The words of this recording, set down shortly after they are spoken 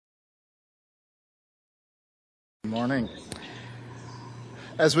Morning.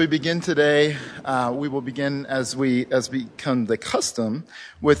 As we begin today, we will begin as become the custom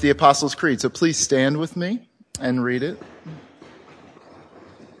with the Apostles' Creed. So please stand with me and read it.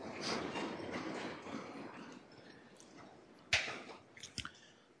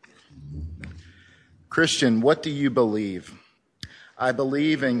 Christian, what do you believe? I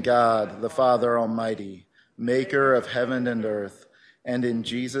believe in God, the Father Almighty, maker of heaven and earth, and in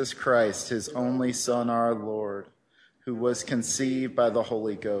Jesus Christ, his only Son, our Lord, who was conceived by the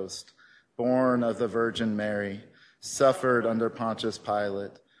Holy Ghost, born of the Virgin Mary, suffered under Pontius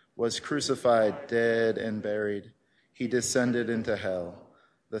Pilate, was crucified, dead, and buried. He descended into hell.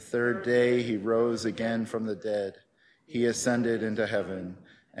 The third day he rose again from the dead. He ascended into heaven,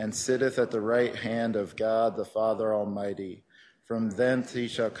 and sitteth at the right hand of God the Father Almighty. From thence he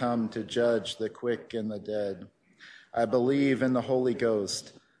shall come to judge the quick and the dead. I believe in the Holy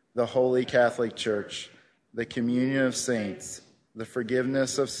Ghost, the Holy Catholic Church, the communion of saints, the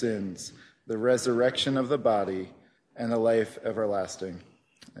forgiveness of sins, the resurrection of the body, and the life everlasting.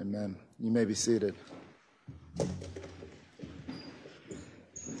 Amen. You may be seated.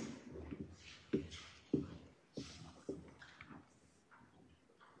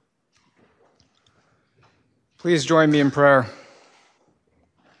 Please join me in prayer.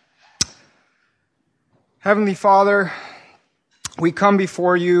 Heavenly Father, we come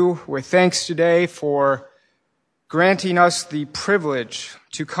before you with thanks today for granting us the privilege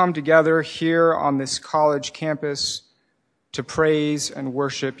to come together here on this college campus to praise and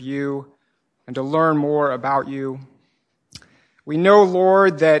worship you and to learn more about you. We know,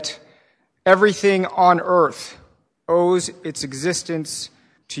 Lord, that everything on earth owes its existence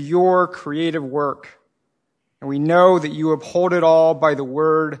to your creative work, and we know that you uphold it all by the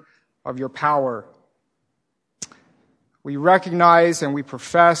word of your power. We recognize and we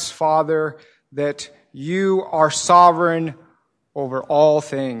profess, Father, that you are sovereign over all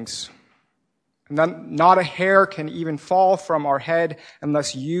things. And that not a hair can even fall from our head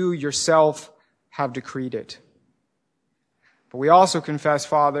unless you yourself have decreed it. But we also confess,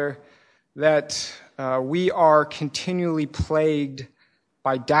 Father, that we are continually plagued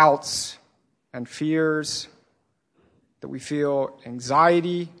by doubts and fears, that we feel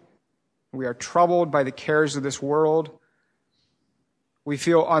anxiety, we are troubled by the cares of this world. We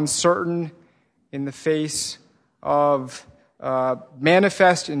feel uncertain in the face of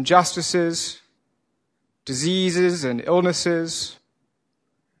manifest injustices, diseases and illnesses,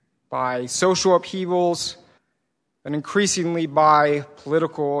 by social upheavals, and increasingly by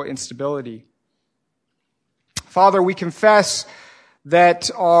political instability. Father, we confess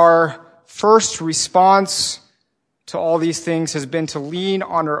that our first response to all these things has been to lean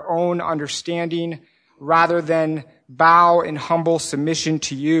on our own understanding rather than bow in humble submission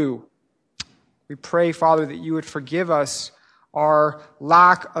to you. We pray, Father, that you would forgive us our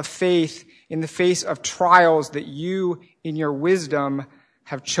lack of faith in the face of trials that you, in your wisdom,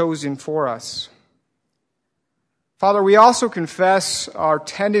 have chosen for us. Father, we also confess our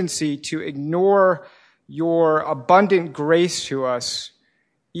tendency to ignore your abundant grace to us,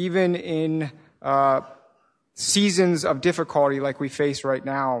 even in seasons of difficulty like we face right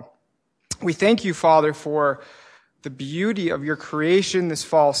now. We thank you, Father, for the beauty of your creation this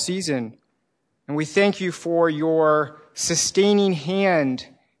fall season. And we thank you for your sustaining hand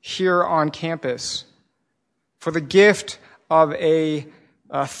here on campus, for the gift of a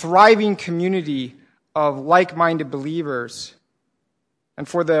thriving community of like-minded believers, and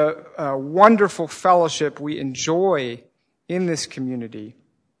for the wonderful fellowship we enjoy in this community.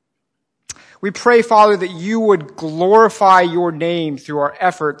 We pray, Father, that you would glorify your name through our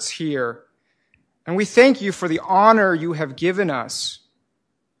efforts here. And we thank you for the honor you have given us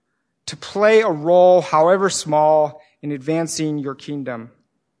to play a role, however small, in advancing your kingdom.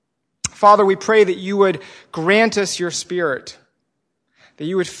 Father, we pray that you would grant us your Spirit, that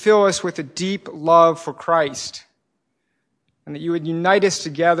you would fill us with a deep love for Christ, and that you would unite us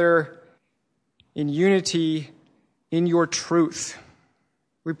together in unity in your truth.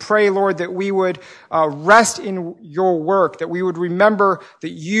 We pray, Lord, that we would rest in your work, that we would remember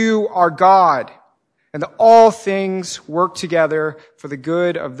that you are God, and that all things work together for the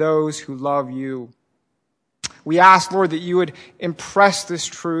good of those who love you. We ask, Lord, that you would impress this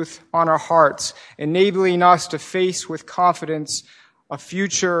truth on our hearts, enabling us to face with confidence a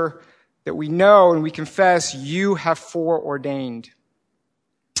future that we know and we confess you have foreordained.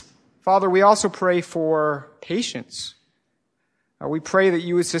 Father, we also pray for patience. We pray that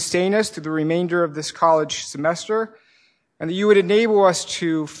you would sustain us through the remainder of this college semester, and that you would enable us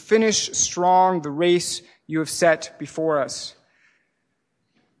to finish strong the race you have set before us.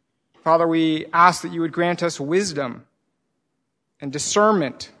 Father, we ask that you would grant us wisdom and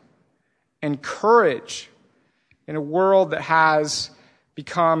discernment and courage in a world that has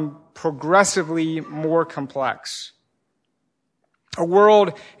become progressively more complex. A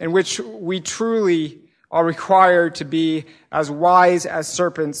world in which we truly are required to be as wise as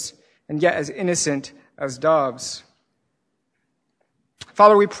serpents and yet as innocent as doves.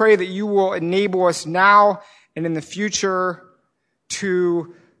 Father, we pray that you will enable us now and in the future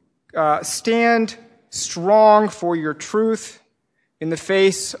to stand strong for your truth in the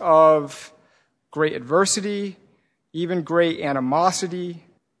face of great adversity, even great animosity.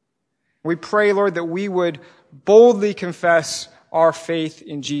 We pray, Lord, that we would boldly confess our faith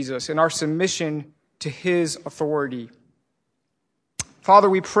in Jesus and our submission to his authority. Father,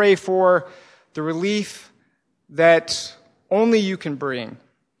 we pray for the relief that only you can bring,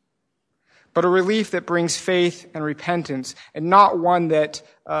 but a relief that brings faith and repentance, and not one that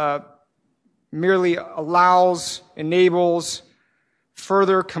merely enables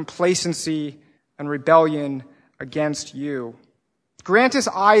further complacency and rebellion against you. Grant us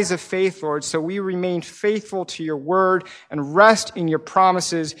eyes of faith, Lord, so we remain faithful to your word and rest in your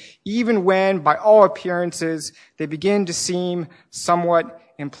promises, even when, by all appearances, they begin to seem somewhat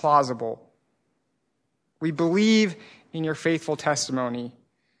implausible. We believe in your faithful testimony,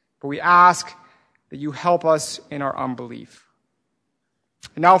 but we ask that you help us in our unbelief.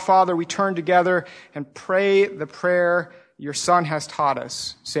 And now, Father, we turn together and pray the prayer your Son has taught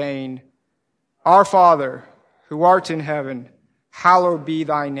us, saying, Our Father, who art in heaven, hallowed be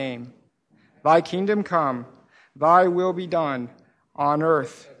thy name. Thy kingdom come, thy will be done, on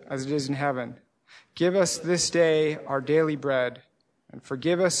earth as it is in heaven. Give us this day our daily bread, and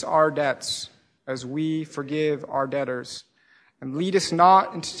forgive us our debts, as we forgive our debtors. And lead us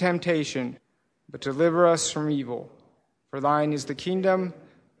not into temptation, but deliver us from evil. For thine is the kingdom,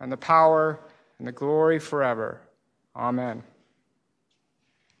 and the power, and the glory forever. Amen.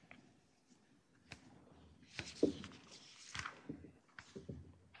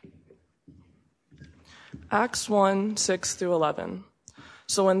 Acts 1, 6 through 11.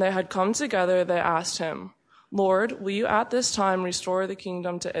 So when they had come together, they asked him, Lord, will you at this time restore the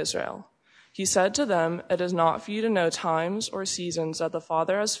kingdom to Israel? He said to them, It is not for you to know times or seasons that the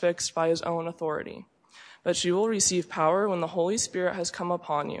Father has fixed by his own authority. But you will receive power when the Holy Spirit has come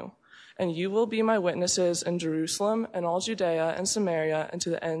upon you, and you will be my witnesses in Jerusalem and all Judea and Samaria and to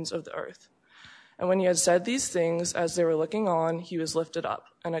the ends of the earth. And when he had said these things, as they were looking on, he was lifted up,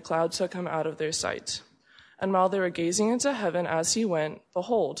 and a cloud took him out of their sight. And while they were gazing into heaven as he went,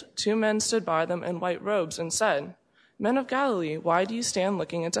 behold, 2 men stood by them in white robes and said, Men of Galilee, why do you stand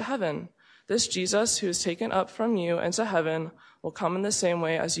looking into heaven? This Jesus who is taken up from you into heaven will come in the same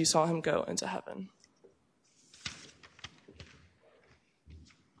way as you saw him go into heaven.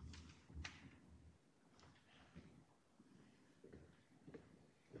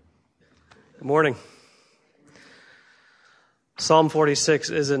 Good morning. Psalm 46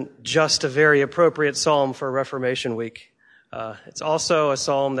 isn't just a very appropriate psalm for Reformation Week. It's also a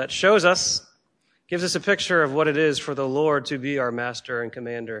psalm that gives us a picture of what it is for the Lord to be our master and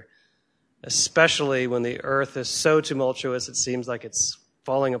commander, especially when the earth is so tumultuous it seems like it's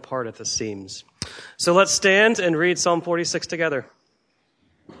falling apart at the seams. So let's stand and read Psalm 46 together.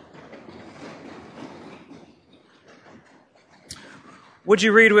 Would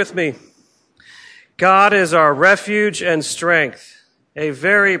you read with me? God is our refuge and strength, a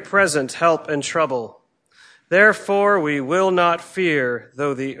very present help in trouble. Therefore we will not fear,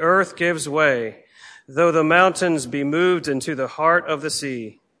 though the earth gives way, though the mountains be moved into the heart of the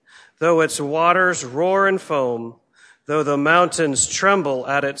sea, though its waters roar and foam, though the mountains tremble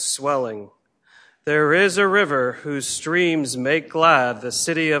at its swelling. There is a river whose streams make glad the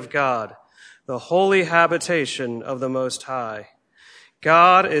city of God, the holy habitation of the Most High.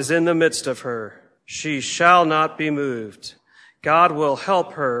 God is in the midst of her. She shall not be moved. God will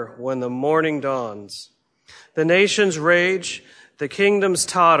help her when the morning dawns. The nations rage, the kingdoms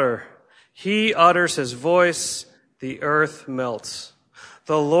totter. He utters his voice, the earth melts.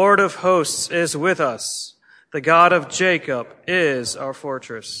 The Lord of hosts is with us. The God of Jacob is our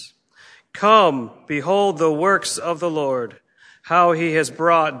fortress. Come, behold the works of the Lord, how he has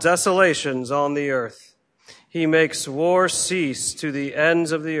brought desolations on the earth. He makes war cease to the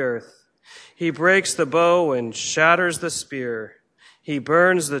ends of the earth. He breaks the bow and shatters the spear. He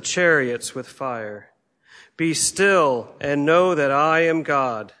burns the chariots with fire. Be still and know that I am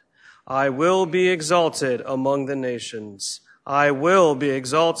God. I will be exalted among the nations. I will be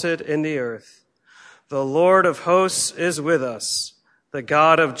exalted in the earth. The Lord of hosts is with us. The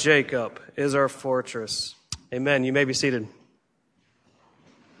God of Jacob is our fortress. Amen. You may be seated.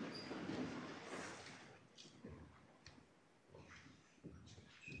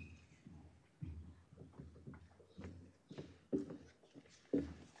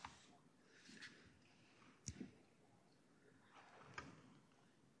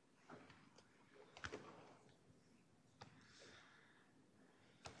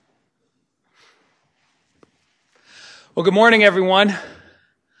 Well, good morning, everyone.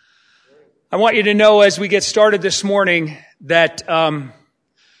 I want you to know as we get started this morning that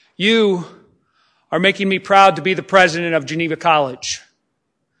you are making me proud to be the president of Geneva College.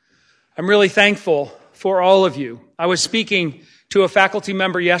 I'm really thankful for all of you. I was speaking to a faculty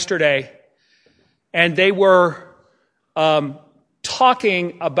member yesterday, and they were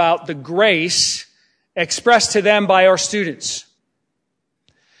talking about the grace expressed to them by our students.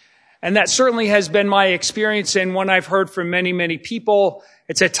 And that certainly has been my experience and one I've heard from many, many people.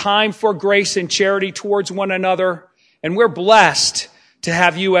 It's a time for grace and charity towards one another. And we're blessed to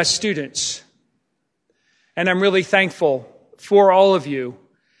have you as students. And I'm really thankful for all of you.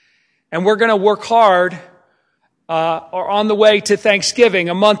 And we're going to work hard, or on the way to Thanksgiving,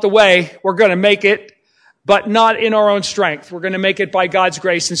 a month away. We're going to make it, but not in our own strength. We're going to make it by God's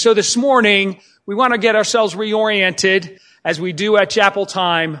grace. And so this morning, we want to get ourselves reoriented, as we do at chapel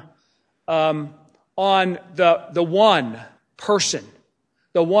time, on the one person,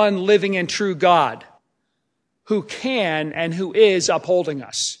 the one living and true God who can and who is upholding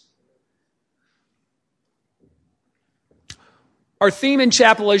us. Our theme in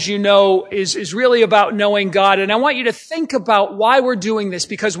chapel, as you know, is really about knowing God. And I want you to think about why we're doing this,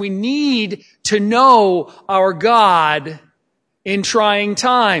 because we need to know our God in trying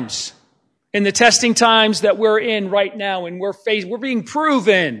times, in the testing times that we're in right now, and we're being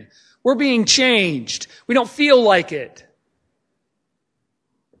proven. We're being changed. We don't feel like it.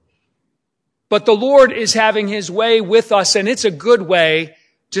 But the Lord is having His way with us, and it's a good way,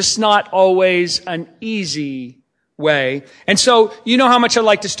 just not always an easy way. And so, you know how much I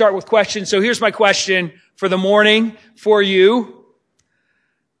like to start with questions. So here's my question for the morning for you.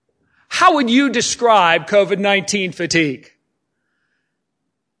 How would you describe COVID-19 fatigue?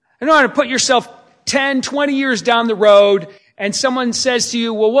 I know how to put yourself 10, 20 years down the road, and someone says to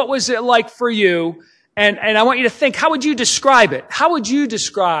you, well, what was it like for you? And I want you to think, how would you describe it? How would you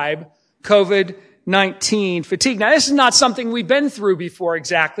describe COVID-19 fatigue? Now, this is not something we've been through before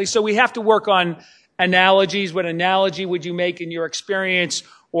exactly, so we have to work on analogies. What analogy would you make in your experience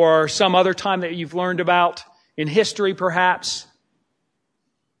or some other time that you've learned about in history, perhaps?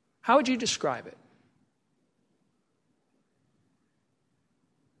 How would you describe it?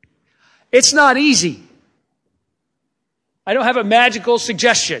 It's not easy. I don't have a magical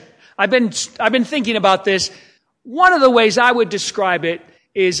suggestion. I've been thinking about this. One of the ways I would describe it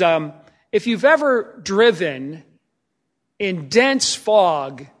is if you've ever driven in dense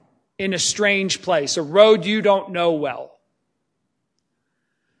fog in a strange place, a road you don't know well.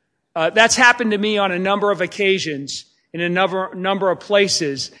 That's happened to me on a number of occasions in a number of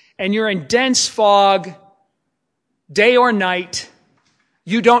places. And you're in dense fog, day or night.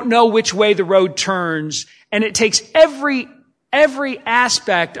 You don't know which way the road turns. And it takes every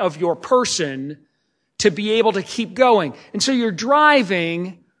aspect of your person to be able to keep going. And so you're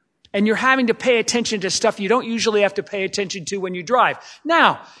driving and you're having to pay attention to stuff you don't usually have to pay attention to when you drive.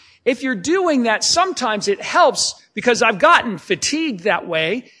 Now, if you're doing that, sometimes it helps, because I've gotten fatigued that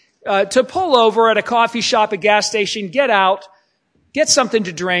way, to pull over at a coffee shop, a gas station, get out, get something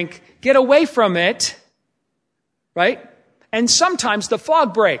to drink, get away from it, right? And sometimes the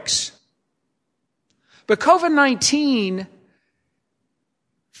fog breaks. But COVID-19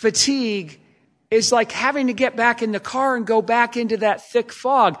 fatigue is like having to get back in the car and go back into that thick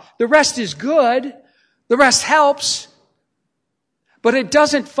fog. The rest is good. The rest helps. But it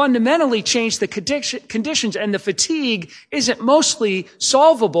doesn't fundamentally change the conditions, and the fatigue isn't mostly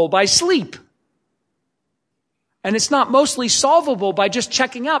solvable by sleep. And it's not mostly solvable by just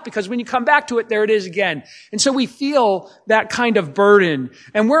checking out, because when you come back to it, there it is again. And so we feel that kind of burden.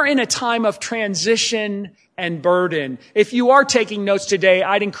 And we're in a time of transition and burden. If you are taking notes today,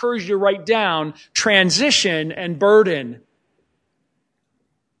 I'd encourage you to write down transition and burden.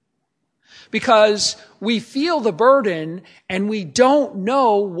 Because we feel the burden and we don't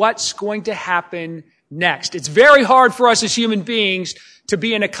know what's going to happen next. It's very hard for us as human beings to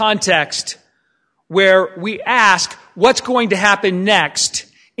be in a context where we ask what's going to happen next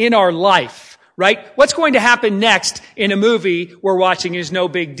in our life, right? What's going to happen next in a movie we're watching is no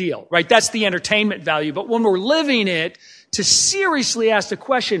big deal, right? That's the entertainment value. But when we're living it, to seriously ask the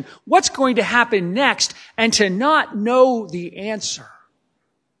question, what's going to happen next, and to not know the answer,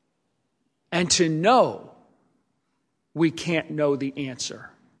 and to know we can't know the answer,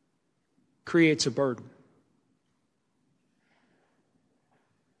 creates a burden.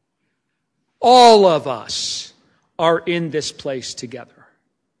 All of us are in this place together.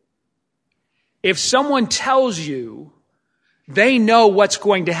 If someone tells you they know what's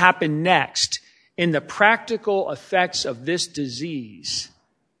going to happen next in the practical effects of this disease,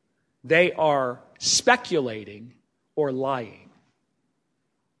 they are speculating or lying.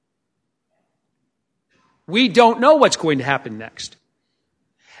 We don't know what's going to happen next.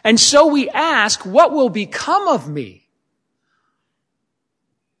 And so we ask, what will become of me?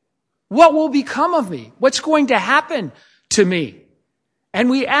 What will become of me? What's going to happen to me? And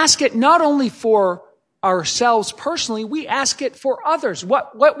we ask it not only for ourselves personally, we ask it for others.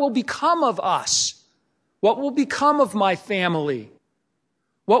 What will become of us? What will become of my family?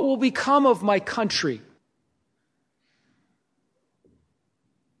 What will become of my country?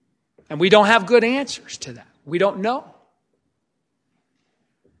 And we don't have good answers to that. We don't know.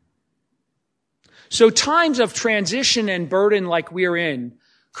 So times of transition and burden like we're in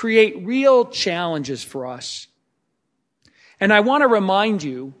create real challenges for us. And I want to remind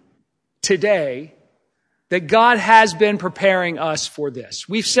you today that God has been preparing us for this.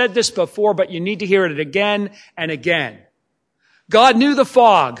 We've said this before, but you need to hear it again and again. God knew the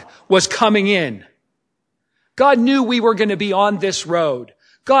fog was coming in. God knew we were going to be on this road.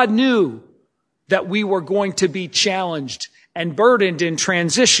 God knew that we were going to be challenged and burdened in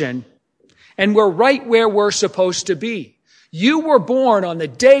transition, and we're right where we're supposed to be. You were born on the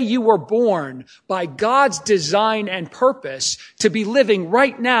day you were born by God's design and purpose to be living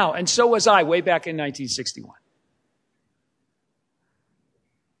right now, and so was I way back in 1961.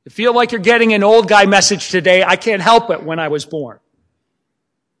 You feel like you're getting an old guy message today. I can't help it when I was born.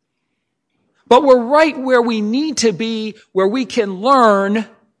 But we're right where we need to be, where we can learn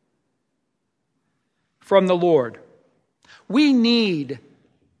from the Lord. We need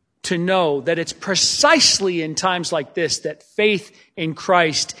to know that it's precisely in times like this that faith in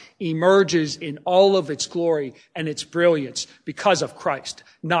Christ emerges in all of its glory and its brilliance because of Christ,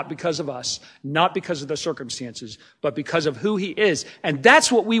 not because of us, not because of the circumstances, but because of who He is. And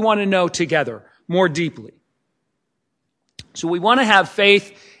that's what we want to know together more deeply. So we want to have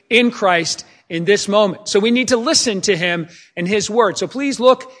faith in Christ in this moment. So we need to listen to Him and His word. So please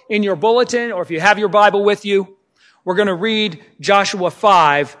look in your bulletin, or if you have your Bible with you, we're going to read Joshua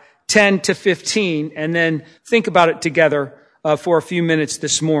 5:10-15, and then think about it together for a few minutes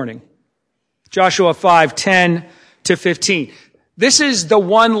this morning. Joshua 5:10-15. This is the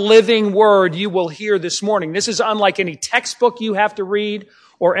one living word you will hear this morning. This is unlike any textbook you have to read,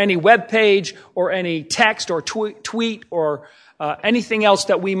 or any web page, or any text or tweet, or anything else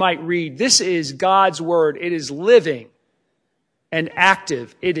that we might read. This is God's word. It is living and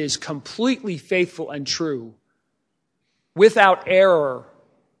active. It is completely faithful and true. Without error.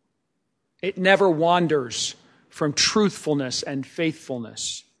 It never wanders from truthfulness and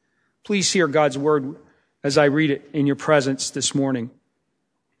faithfulness. Please hear God's word as I read it in your presence this morning.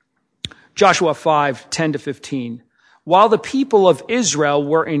 Joshua 5:10-15. While the people of Israel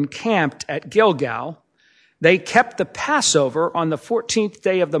were encamped at Gilgal, they kept the Passover on the 14th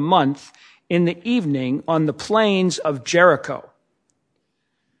day of the month in the evening on the plains of Jericho.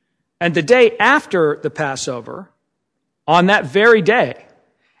 And the day after the Passover, on that very day,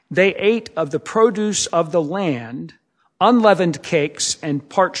 they ate of the produce of the land, unleavened cakes and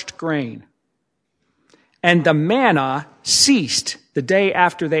parched grain. And the manna ceased the day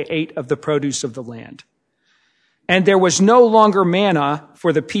after they ate of the produce of the land. And there was no longer manna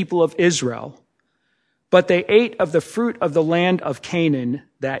for the people of Israel, but they ate of the fruit of the land of Canaan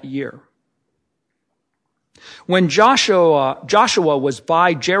that year. When Joshua was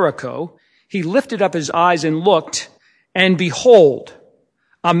by Jericho, he lifted up his eyes and looked, and behold,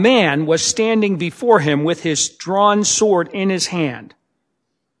 a man was standing before him with his drawn sword in his hand.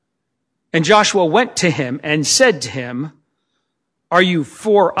 And Joshua went to him and said to him, "Are you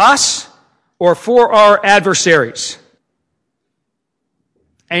for us or for our adversaries?"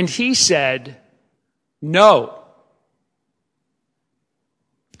 And he said, "No,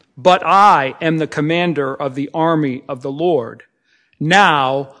 but I am the commander of the army of the Lord.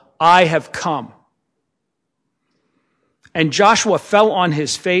 Now I have come." And Joshua fell on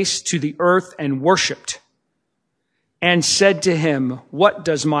his face to the earth and worshipped, and said to him, "What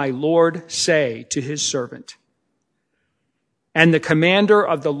does my Lord say to his servant?" And the commander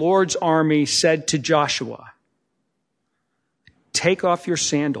of the Lord's army said to Joshua, "Take off your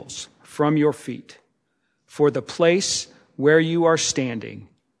sandals from your feet, for the place where you are standing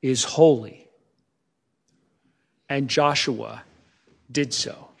is holy." And Joshua did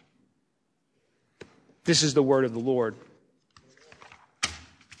so. This is the word of the Lord.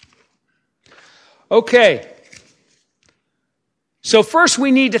 Okay. So first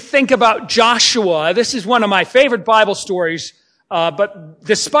we need to think about Joshua. This is one of my favorite Bible stories, but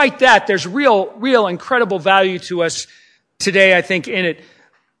despite that, there's real incredible value to us today, I think, in it.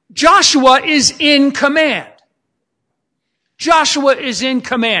 Joshua is in command. Joshua is in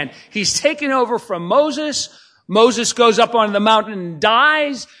command. He's taken over from Moses. Moses goes up on the mountain and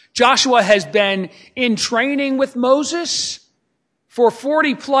dies. Joshua has been in training with Moses for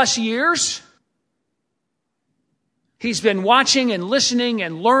 40 plus years. He's been watching and listening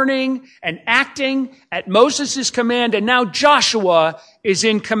and learning and acting at Moses' command, and now Joshua is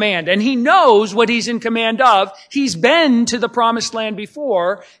in command. And he knows what he's in command of. He's been to the promised land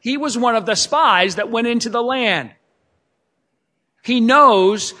before. He was one of the spies that went into the land. He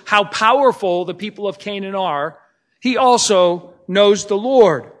knows how powerful the people of Canaan are. He also knows the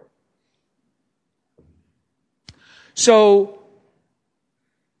Lord. So,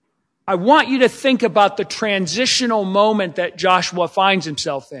 I want you to think about the transitional moment that Joshua finds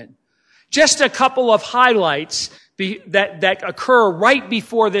himself in. Just a couple of highlights that occur right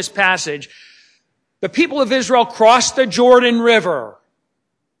before this passage. The people of Israel crossed the Jordan River.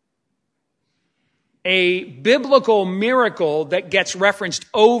 A biblical miracle that gets referenced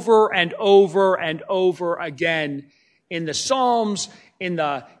over and over and over again in the Psalms, in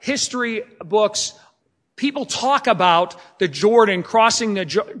the history books. People talk about the Jordan, crossing the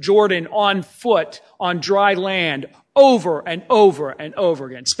Jordan on foot, on dry land, over and over and over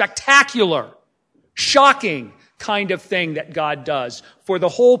again. Spectacular, shocking kind of thing that God does for the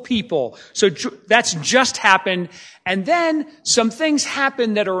whole people. So that's just happened. And then some things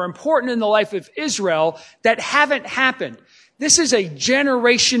happen that are important in the life of Israel that haven't happened. This is a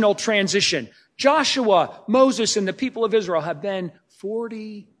generational transition. Joshua, Moses, and the people of Israel have been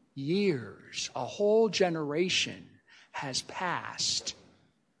 40 years. A whole generation has passed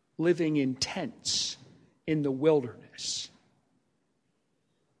living in tents in the wilderness.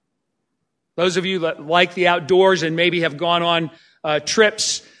 Those of you that like the outdoors and maybe have gone on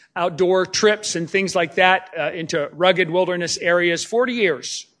trips, outdoor trips and things like that into rugged wilderness areas, 40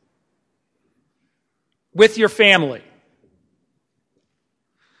 years with your family.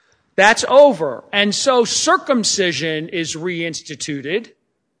 That's over. And so circumcision is reinstituted.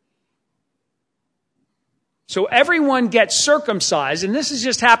 So everyone gets circumcised, and this has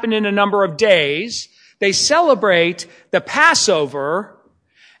just happened in a number of days. They celebrate the Passover,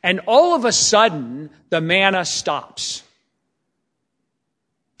 and all of a sudden, the manna stops.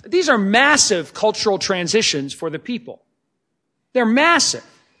 These are massive cultural transitions for the people. They're massive.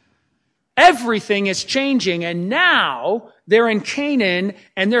 Everything is changing, and now they're in Canaan,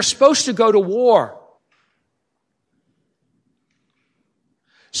 and they're supposed to go to war.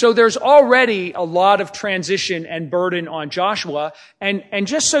 So there's already a lot of transition and burden on Joshua. And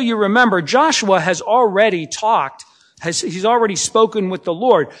just so you remember, Joshua has already he's already spoken with the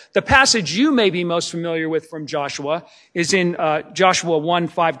Lord. The passage you may be most familiar with from Joshua is in Joshua 1,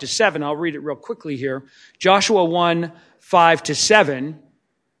 5-7. I'll read it real quickly here. Joshua 1, 5-7.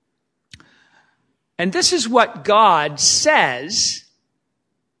 And this is what God says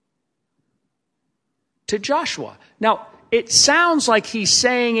to Joshua. Now, it sounds like he's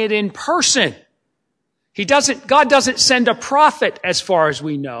saying it in person. God doesn't send a prophet as far as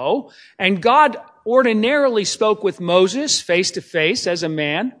we know. And God ordinarily spoke with Moses face to face as a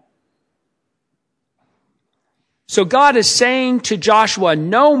man. So God is saying to Joshua,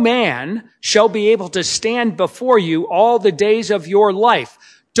 no man shall be able to stand before you all the days of your life.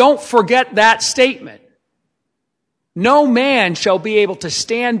 Don't forget that statement. No man shall be able to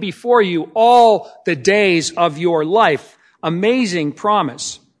stand before you all the days of your life. Amazing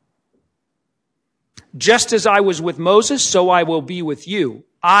promise. Just as I was with Moses, so I will be with you.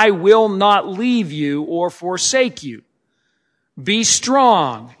 I will not leave you or forsake you. Be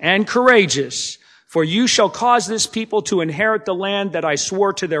strong and courageous, for you shall cause this people to inherit the land that I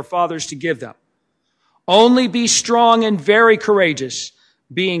swore to their fathers to give them. Only be strong and very courageous,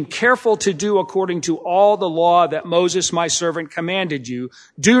 being careful to do according to all the law that Moses, my servant, commanded you.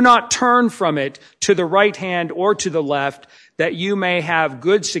 Do not turn from it to the right hand or to the left, that you may have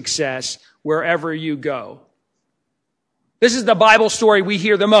good success wherever you go. This is the Bible story we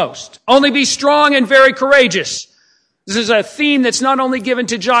hear the most. Only be strong and very courageous. This is a theme that's not only given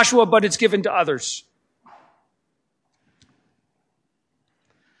to Joshua, but it's given to others.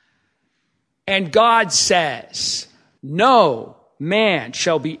 And God says, no man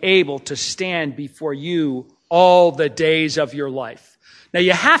shall be able to stand before you all the days of your life. Now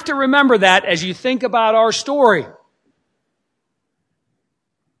you have to remember that as you think about our story.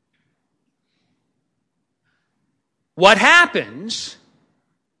 What happens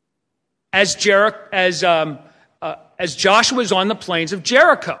as Joshua is on the plains of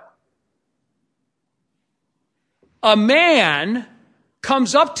Jericho? A man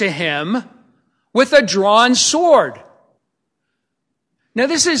comes up to him with a drawn sword. Now,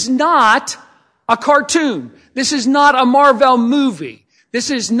 this is not a cartoon. This is not a Marvel movie. This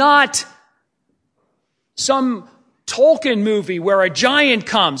is not some Tolkien movie where a giant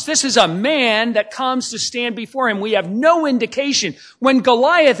comes. This is a man that comes to stand before him. We have no indication. When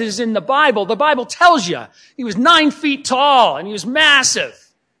Goliath is in the Bible tells you he was 9 feet tall and he was massive.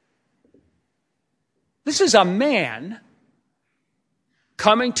 This is a man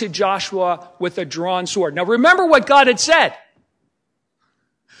coming to Joshua with a drawn sword. Now remember what God had said.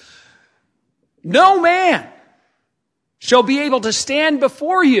 No man shall be able to stand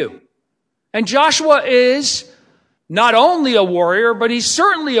before you. And Joshua is not only a warrior, but he's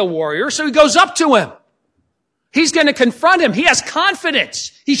certainly a warrior, so he goes up to him. He's going to confront him. He has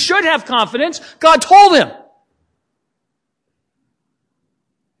confidence. He should have confidence. God told him.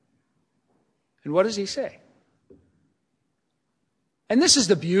 And what does he say? And this is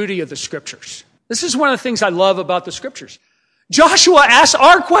the beauty of the Scriptures. This is one of the things I love about the Scriptures. Joshua asks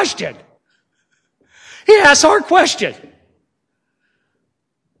our question. He asks our question.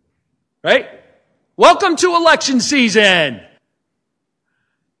 Right? Welcome to election season.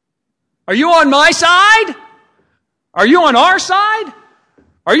 Are you on my side? Are you on our side?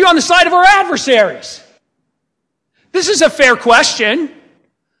 Are you on the side of our adversaries? This is a fair question.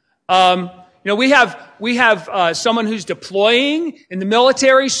 We have someone who's deploying in the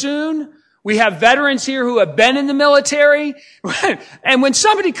military soon. We have veterans here who have been in the military. And when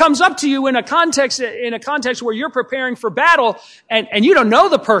somebody comes up to you in a context where you're preparing for battle and you don't know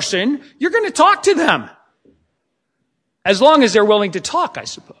the person, you're going to talk to them. As long as they're willing to talk, I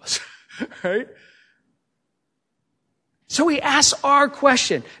suppose. Right? So he asks our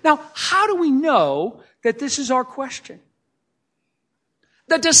question. Now, how do we know that this is our question?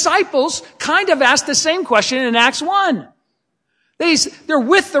 The disciples kind of asked the same question in Acts 1. They're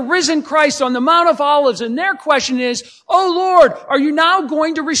with the risen Christ on the Mount of Olives, and their question is, "Oh Lord, are you now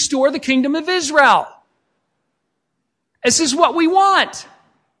going to restore the kingdom of Israel? This is what we want.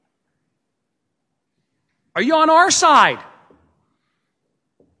 Are you on our side?"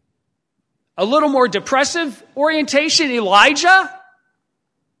 A little more depressive orientation, Elijah.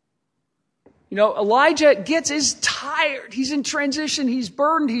 Elijah is tired. He's in transition. He's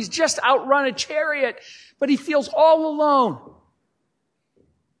burdened. He's just outrun a chariot, but he feels all alone.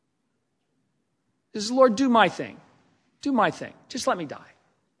 He says, "Lord, do my thing. Do my thing. Just let me die.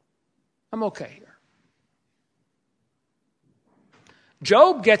 I'm okay here."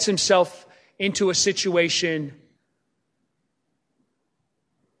 Job gets himself into a situation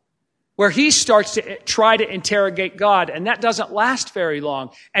where he starts to try to interrogate God, and that doesn't last very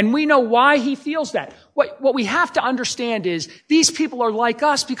long. And we know why he feels that. What we have to understand is these people are like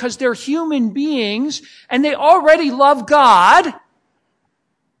us because they're human beings, and they already love God.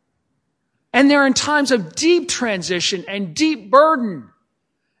 And they're in times of deep transition and deep burden.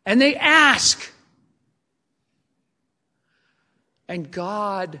 And they ask. And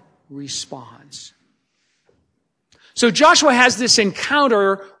God responds. So Joshua has this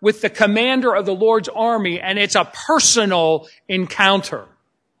encounter with the commander of the Lord's army, and it's a personal encounter.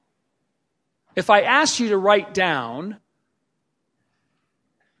 If I asked you to write down,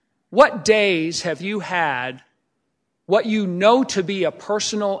 what days have you had what you know to be a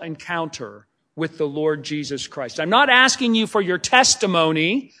personal encounter with the Lord Jesus Christ? I'm not asking you for your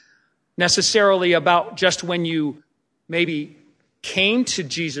testimony necessarily about just when you maybe came to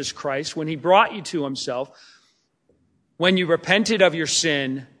Jesus Christ, when he brought you to himself, when you repented of your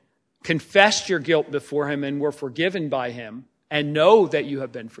sin, confessed your guilt before him and were forgiven by him, and know that you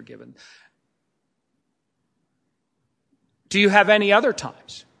have been forgiven. Do you have any other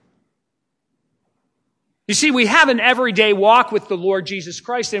times? You see, we have an everyday walk with the Lord Jesus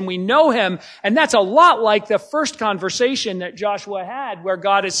Christ, and we know him, and that's a lot like the first conversation that Joshua had, where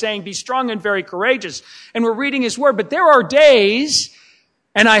God is saying, "Be strong and very courageous," and we're reading his word. But there are days,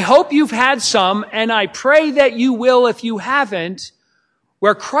 and I hope you've had some, and I pray that you will if you haven't,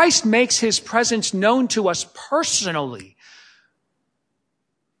 where Christ makes his presence known to us personally.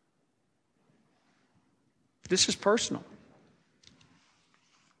 This is personal.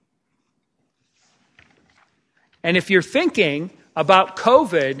 And if you're thinking about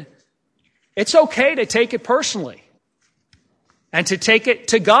COVID, it's okay to take it personally and to take it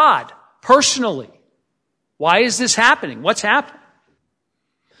to God personally. Why is this happening? What's happening?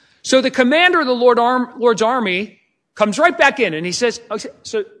 So the commander of the Lord's army comes right back in and he says, okay,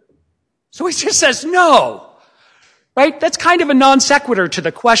 so he just says no, right? That's kind of a non sequitur to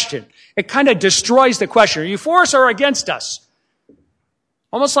the question. It kind of destroys the question. Are you for us or against us?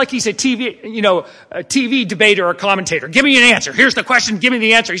 Almost like he's a TV debater or commentator. Give me an answer. Here's the question. Give me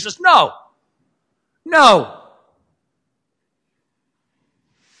the answer. He says, no.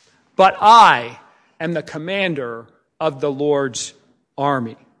 But I am the commander of the Lord's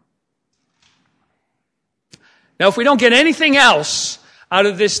army. Now, if we don't get anything else out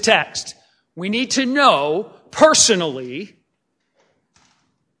of this text, we need to know personally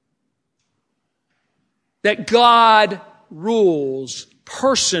that God rules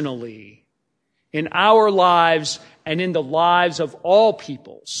personally in our lives and in the lives of all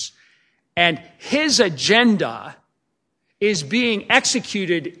peoples. And his agenda is being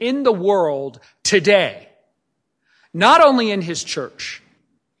executed in the world today, not only in his church,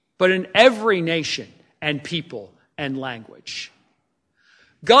 but in every nation and people and language.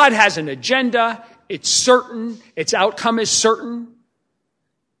 God has an agenda. It's certain. Its outcome is certain.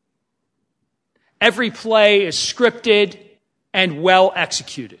 Every play is scripted and well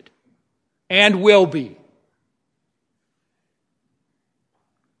executed, and will be.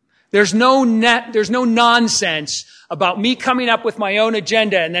 There's no nonsense about me coming up with my own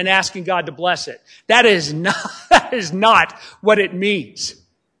agenda and then asking God to bless it. That is not what it means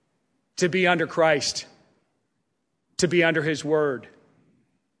to be under Christ, to be under his word.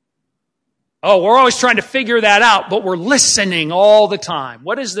 Oh, we're always trying to figure that out, but we're listening all the time.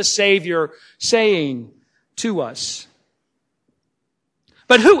 What is the Savior saying to us?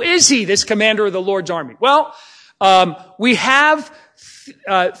 But who is he, this commander of the Lord's army? Well, we have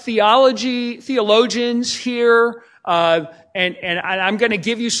theologians here, and I'm going to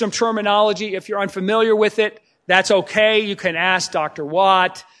give you some terminology. If you're unfamiliar with it, that's okay. You can ask Dr.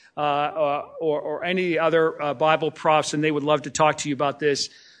 Watt or any other Bible profs, and they would love to talk to you about this.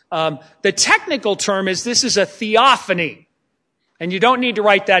 The technical term is this is a theophany. And you don't need to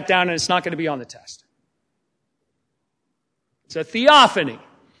write that down, and it's not going to be on the test. It's a theophany.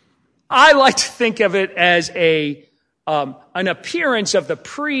 I like to think of it as an appearance of the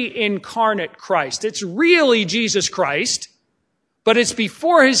pre-incarnate Christ. It's really Jesus Christ, but it's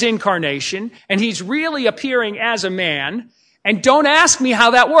before his incarnation, and he's really appearing as a man. And don't ask me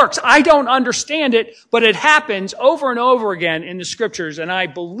how that works. I don't understand it, but it happens over and over again in the scriptures, and I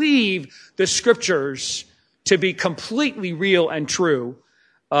believe the scriptures to be completely real and true.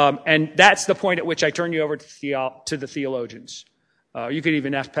 And that's the point at which I turn you over to the theologians. You could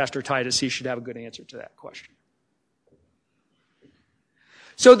even ask Pastor Titus. He should have a good answer to that question.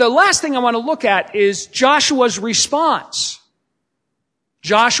 So the last thing I want to look at is Joshua's response.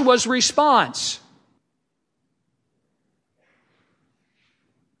 Joshua's response.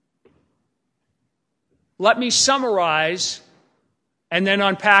 Let me summarize and then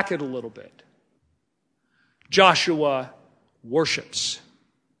unpack it a little bit. Joshua worships.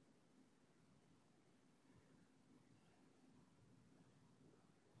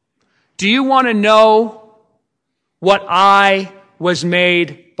 Do you want to know what I was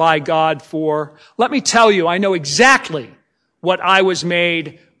made by God for? Let me tell you, I know exactly what I was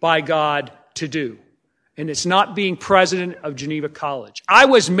made by God to do. And it's not being president of Geneva College. I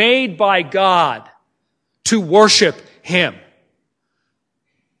was made by God to worship him.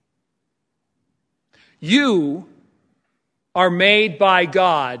 You are made by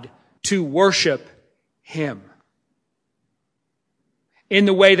God to worship him in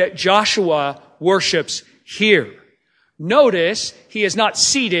the way that Joshua worships here. Notice he is not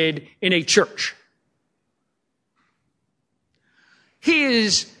seated in a church. He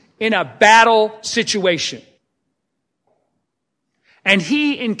is in a battle situation. And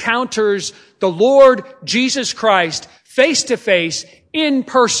he encounters the Lord Jesus Christ face to face in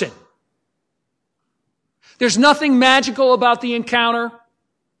person. There's nothing magical about the encounter.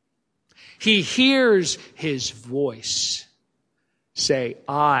 He hears his voice say,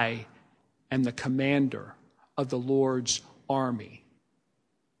 I am the commander of the Lord's army.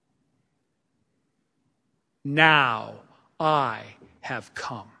 Now I have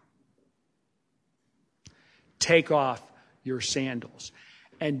come. Take off your sandals.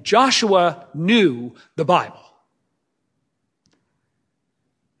 And Joshua knew the Bible.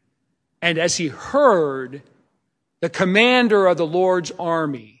 And as he heard the commander of the Lord's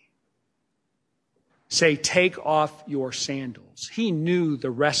army say, take off your sandals, he knew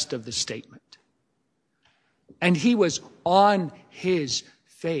the rest of the statement. And he was on his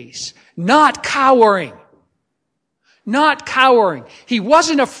face, not cowering. Not cowering. He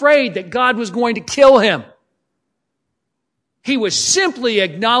wasn't afraid that God was going to kill him. He was simply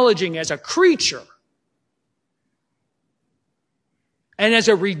acknowledging as a creature and as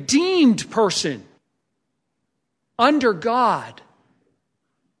a redeemed person under God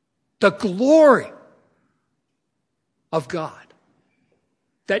the glory of God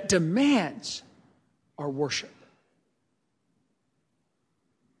that demands our worship.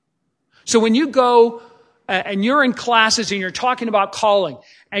 So when you go and you're in classes and you're talking about calling,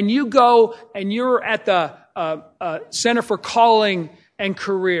 and you go and you're at the Center for Calling and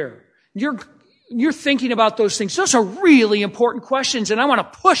Career, you're you're thinking about those things, those are really important questions, and I want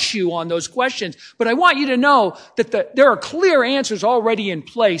to push you on those questions. But I want you to know that there are clear answers already in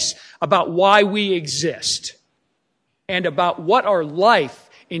place about why we exist and about what our life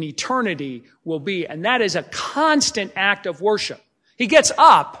in eternity will be. And that is a constant act of worship. He gets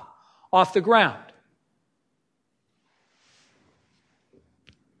up off the ground.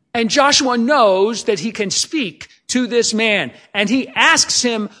 And Joshua knows that he can speak to this man. And he asks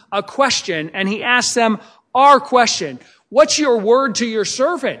him a question, and he asks them our question. What's your word to your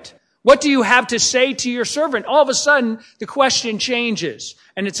servant? What do you have to say to your servant? All of a sudden, the question changes.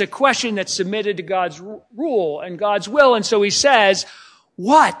 And it's a question that's submitted to God's rule and God's will. And so he says,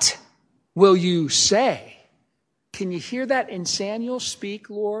 what will you say? Can you hear that in Samuel? Speak,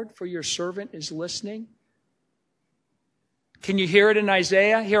 Lord, for your servant is listening. Can you hear it in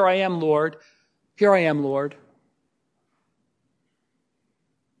Isaiah? Here I am, Lord. Here I am, Lord.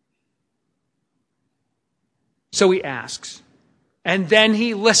 So he asks, and then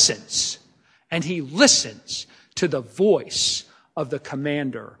he listens, and he listens to the voice of the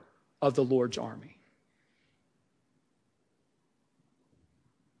commander of the Lord's army.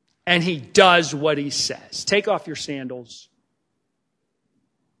 And he does what he says. Take off your sandals.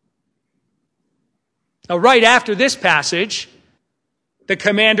 Now, right after this passage, the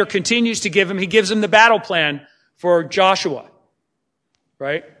commander continues to he gives him the battle plan for Joshua,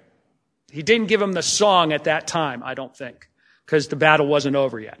 right? He didn't give him the song at that time, I don't think, because the battle wasn't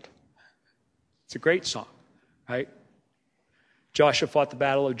over yet. It's a great song, right? Joshua fought the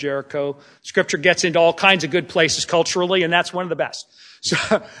Battle of Jericho. Scripture gets into all kinds of good places culturally, and that's one of the best.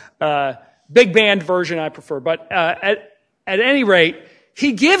 So, big band version I prefer. But at any rate,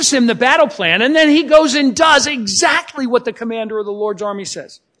 he gives him the battle plan, and then he goes and does exactly what the commander of the Lord's army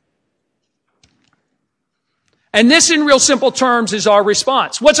says. And this, in real simple terms, is our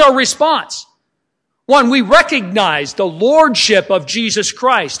response. What's our response? One, we recognize the lordship of Jesus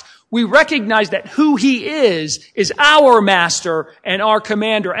Christ. We recognize that who he is our master and our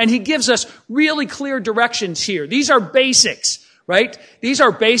commander. And he gives us really clear directions here. These are basics, right? These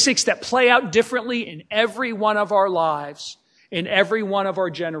are basics that play out differently in every one of our lives, in every one of our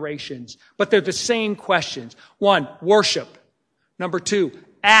generations. But they're the same questions. One, worship. Number two,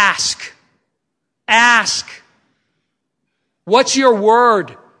 ask. Ask. What's your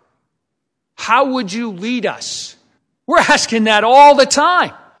word? How would you lead us? We're asking that all the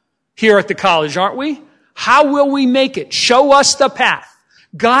time here at the college, aren't we? How will we make it? Show us the path.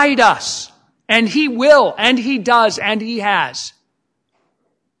 Guide us. And he will, and he does, and he has.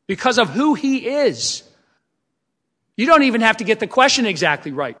 Because of who he is. You don't even have to get the question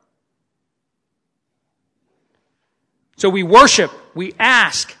exactly right. So we worship, we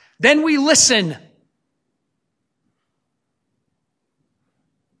ask, then we listen.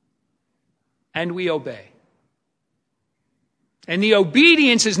 And we obey. And the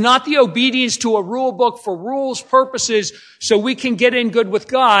obedience is not the obedience to a rule book for rules purposes so we can get in good with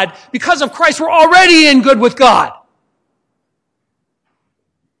God. Because of Christ, we're already in good with God.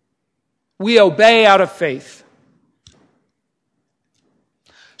 We obey out of faith.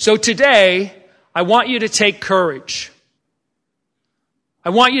 So today, I want you to take courage. I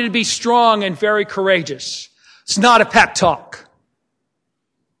want you to be strong and very courageous. It's not a pep talk.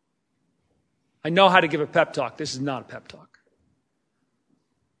 I know how to give a pep talk. This is not a pep talk.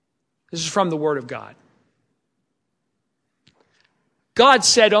 This is from the Word of God. God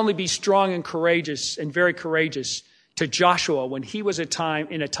said only be strong and courageous and very courageous to Joshua when he was in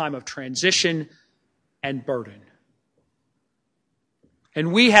a time of transition and burden.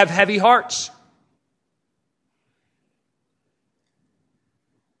 And we have heavy hearts.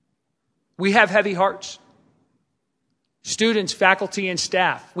 We have heavy hearts. Students, faculty, and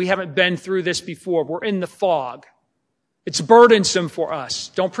staff, we haven't been through this before. We're in the fog. It's burdensome for us.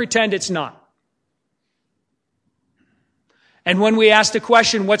 Don't pretend it's not. And when we ask the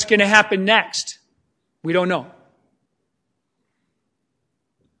question, what's going to happen next? We don't know.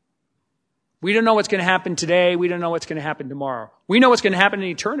 We don't know what's going to happen today. We don't know what's going to happen tomorrow. We know what's going to happen in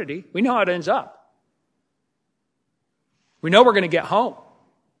eternity. We know how it ends up. We know we're going to get home.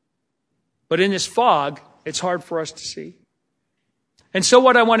 But in this fog, it's hard for us to see. And so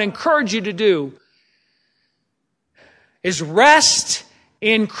what I want to encourage you to do is rest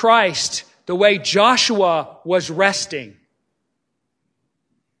in Christ the way Joshua was resting.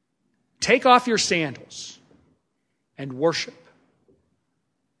 Take off your sandals and worship.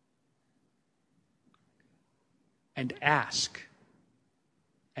 And ask.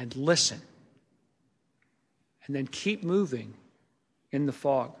 And listen. And then keep moving in the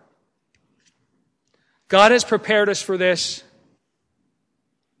fog. God has prepared us for this.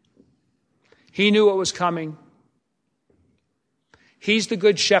 He knew what was coming. He's the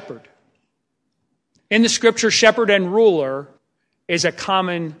good shepherd. In the scripture, shepherd and ruler is a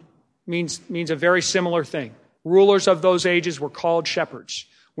common, means a very similar thing. Rulers of those ages were called shepherds.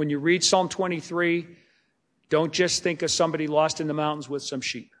 When you read Psalm 23, don't just think of somebody lost in the mountains with some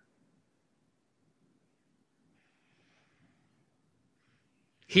sheep.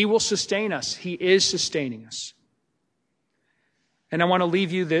 He will sustain us. He is sustaining us. And I want to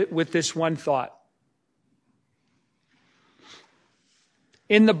leave you with this one thought.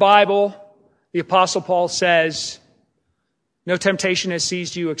 In the Bible, the Apostle Paul says, no temptation has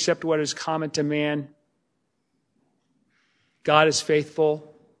seized you except what is common to man. God is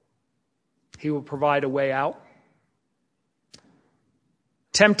faithful. He will provide a way out.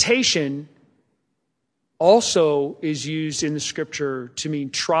 Temptation also is used in the scripture to mean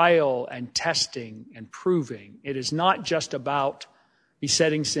trial and testing and proving. It is not just about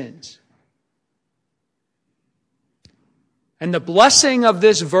besetting sins. And the blessing of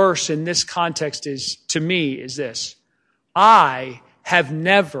this verse in this context is, to me, is this. You have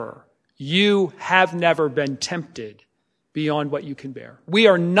never been tempted beyond what you can bear. We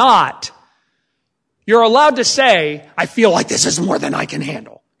are not. You're allowed to say, I feel like this is more than I can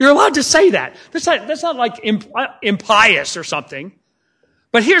handle. You're allowed to say that. That's not like impious or something.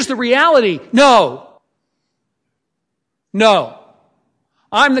 But here's the reality. No.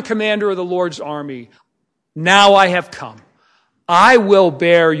 I'm the commander of the Lord's army. Now I have come. I will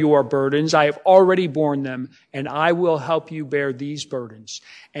bear your burdens. I have already borne them, and I will help you bear these burdens.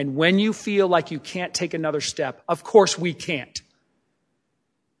 And when you feel like you can't take another step, of course we can't.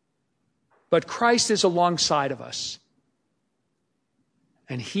 But Christ is alongside of us,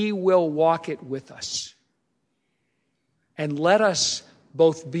 and he will walk it with us. And let us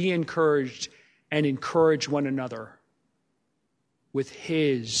both be encouraged and encourage one another with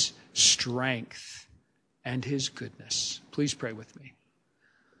his strength and his goodness. Please pray with me.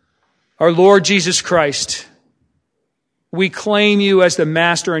 Our Lord Jesus Christ, we claim you as the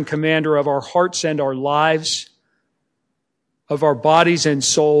master and commander of our hearts and our lives, of our bodies and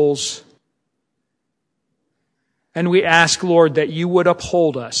souls. And we ask, Lord, that you would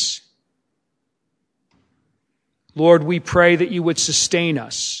uphold us. Lord, we pray that you would sustain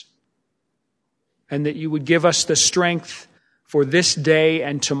us and that you would give us the strength for this day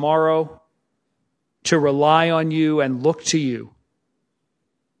and tomorrow to rely on you and look to you.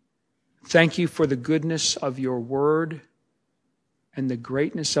 Thank you for the goodness of your word and the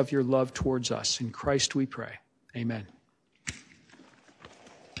greatness of your love towards us. In Christ we pray. Amen.